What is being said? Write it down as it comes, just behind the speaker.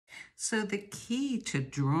So the key to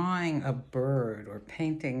drawing a bird or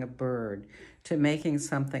painting a bird, to making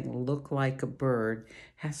something look like a bird,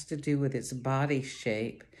 has to do with its body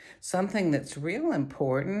shape. Something that's real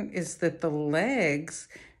important is that the legs,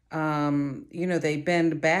 they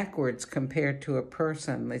bend backwards compared to a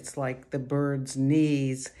person. It's like the bird's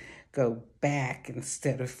knees go back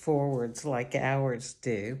instead of forwards like ours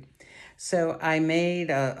do. So I made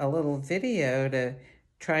a little video to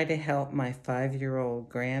try to help my 5-year-old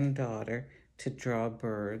granddaughter to draw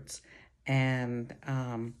birds. And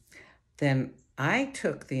then I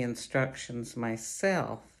took the instructions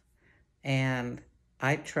myself and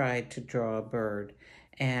I tried to draw a bird.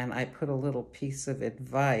 And I put a little piece of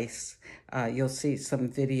advice. You'll see some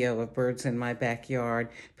video of birds in my backyard,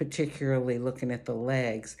 particularly looking at the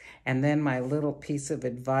legs. And then my little piece of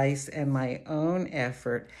advice and my own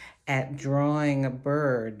effort at drawing a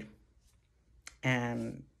bird.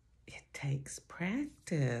 And it takes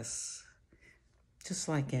practice. Just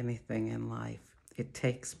like anything in life, it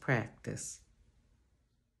takes practice.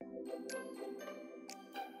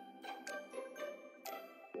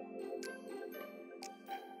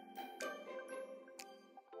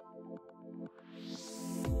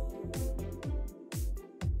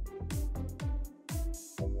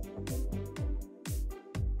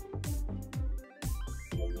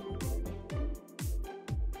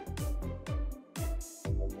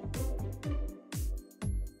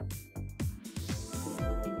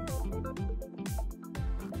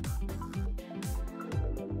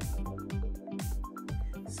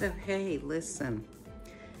 So, hey, listen,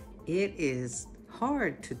 it is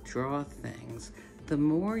hard to draw things. The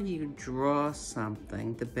more you draw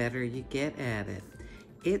something, the better you get at it.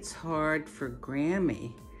 It's hard for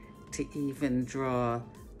Grammy to even draw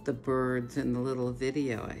the birds in the little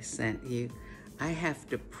video I sent you. I have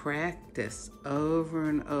to practice over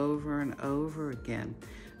and over and over again.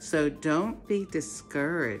 So don't be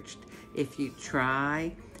discouraged if you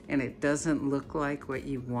try and it doesn't look like what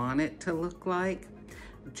you want it to look like.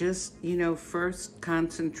 Just, first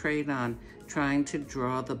concentrate on trying to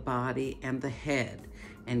draw the body and the head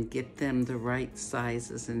and get them the right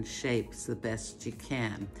sizes and shapes the best you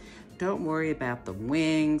can. Don't worry about the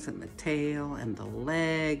wings and the tail and the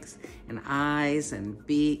legs and eyes and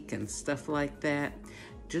beak and stuff like that.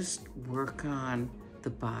 Just work on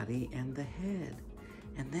the body and the head.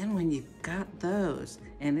 And then when you've got those,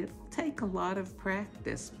 and it'll take a lot of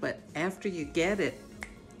practice, but after you get it,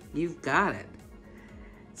 you've got it.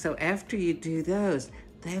 So after you do those,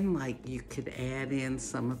 then you could add in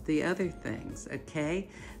some of the other things, okay?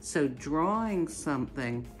 So drawing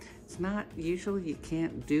something, it's not, usually you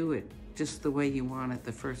can't do it just the way you want it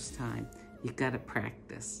the first time. You've got to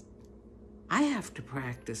practice. I have to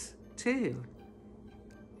practice too.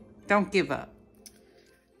 Don't give up.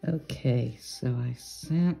 Okay, so I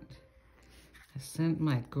sent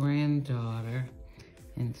my granddaughter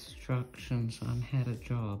instructions on how to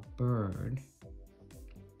draw a bird.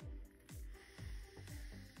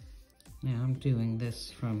 Now I'm doing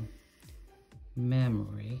this from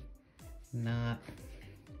memory, I'm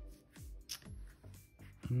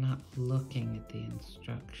not looking at the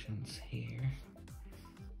instructions here.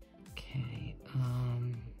 Okay,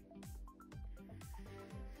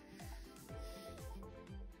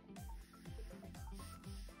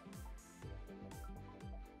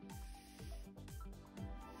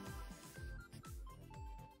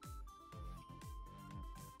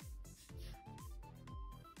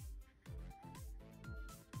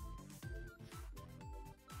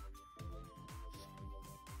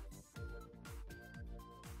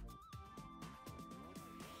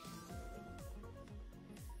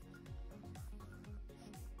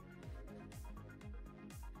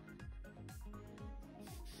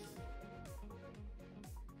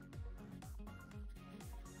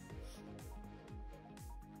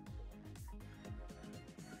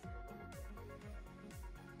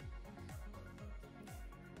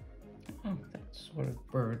 oh, that's sort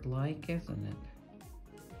of bird-like, isn't it?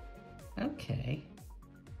 Okay.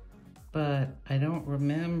 But I don't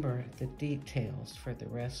remember the details for the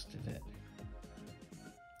rest of it.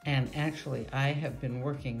 And actually, I have been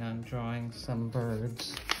working on drawing some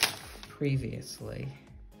birds previously.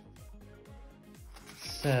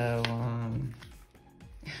 So,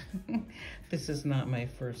 this is not my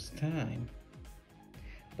first time.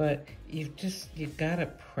 But you've got to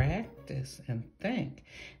practice and think.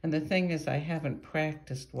 And the thing is, I haven't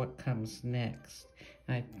practiced what comes next.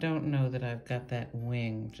 I don't know that I've got that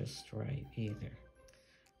wing just right either.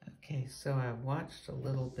 Okay, so I watched a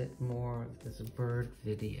little bit more of this bird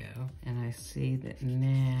video, and I see that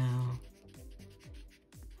now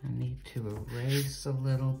I need to erase a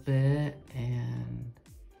little bit and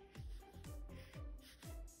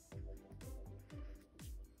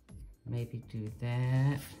maybe do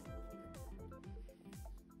that.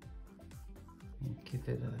 And give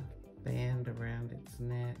it a band around its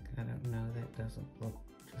neck. I don't know, that doesn't look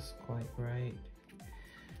just quite right.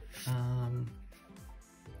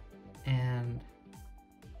 And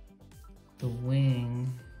the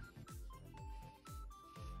wing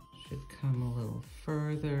should come a little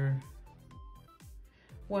further.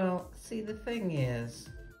 Well, see, the thing is,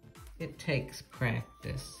 it takes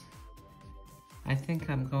practice. I think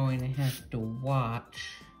I'm going to have to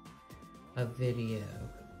watch a video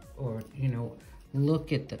or, you know,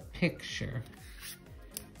 look at the picture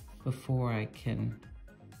before I can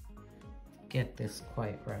get this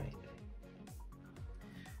quite right.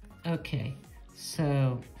 Okay,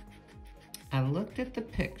 so I looked at the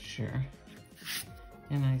picture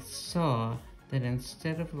and I saw that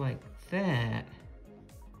instead of like that,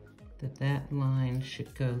 that line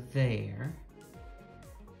should go there,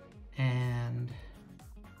 and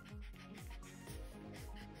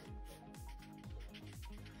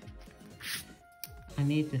I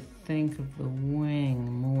need to think of the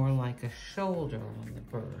wing more like a shoulder on the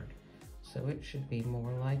bird. So it should be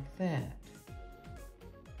more like that.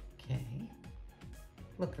 Okay,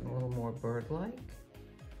 looking a little more bird-like.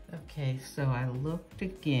 Okay, so I looked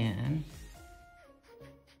again.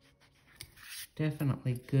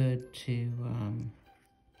 Definitely good to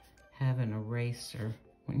have an eraser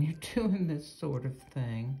when you're doing this sort of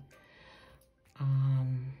thing.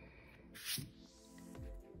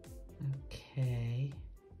 Okay,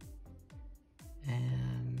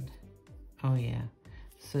 and oh yeah,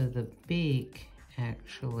 so the beak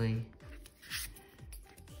actually,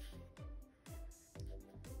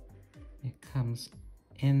 it comes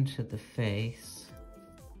into the face.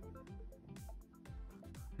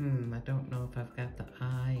 I don't know if I've got the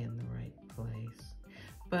eye in the right place,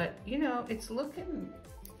 but you know, it's looking,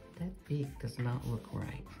 that beak does not look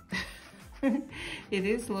right. It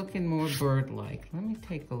is looking more bird-like. Let me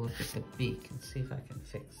take a look at the beak and see if I can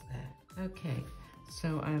fix that. Okay,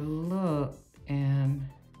 so I looked and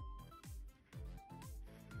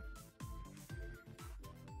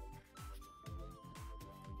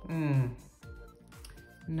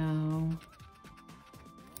no.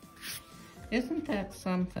 Isn't that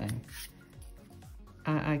something?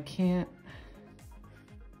 I can't.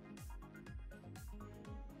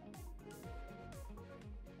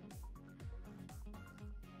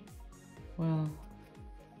 Well,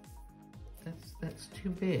 that's too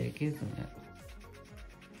big, isn't it?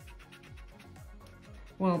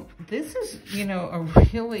 Well, this is, you know, a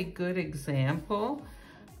really good example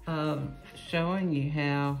of showing you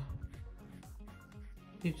how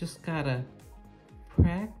you just gotta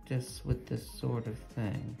practice with this sort of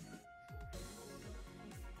thing.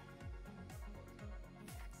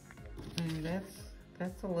 And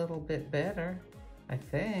that's a little bit better, I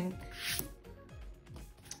think.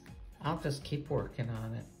 I'll just keep working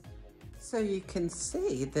on it. So you can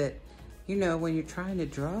see that, you know, when you're trying to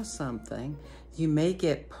draw something, you may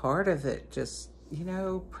get part of it just, you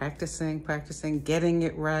know, practicing, getting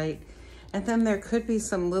it right. And then there could be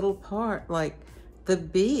some little part like the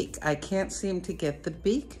beak. I can't seem to get the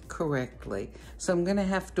beak correctly. So I'm gonna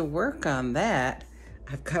have to work on that.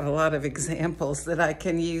 I've got a lot of examples that I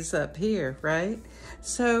can use up here, right?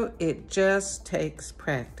 So it just takes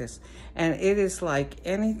practice. And it is like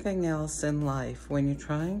anything else in life. When you're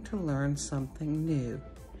trying to learn something new,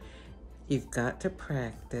 you've got to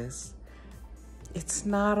practice. It's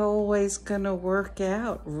not always gonna work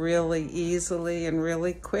out really easily and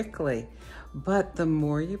really quickly, but the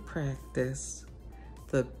more you practice,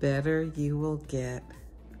 the better you will get.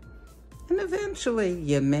 And eventually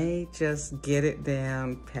you may just get it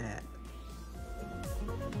down pat.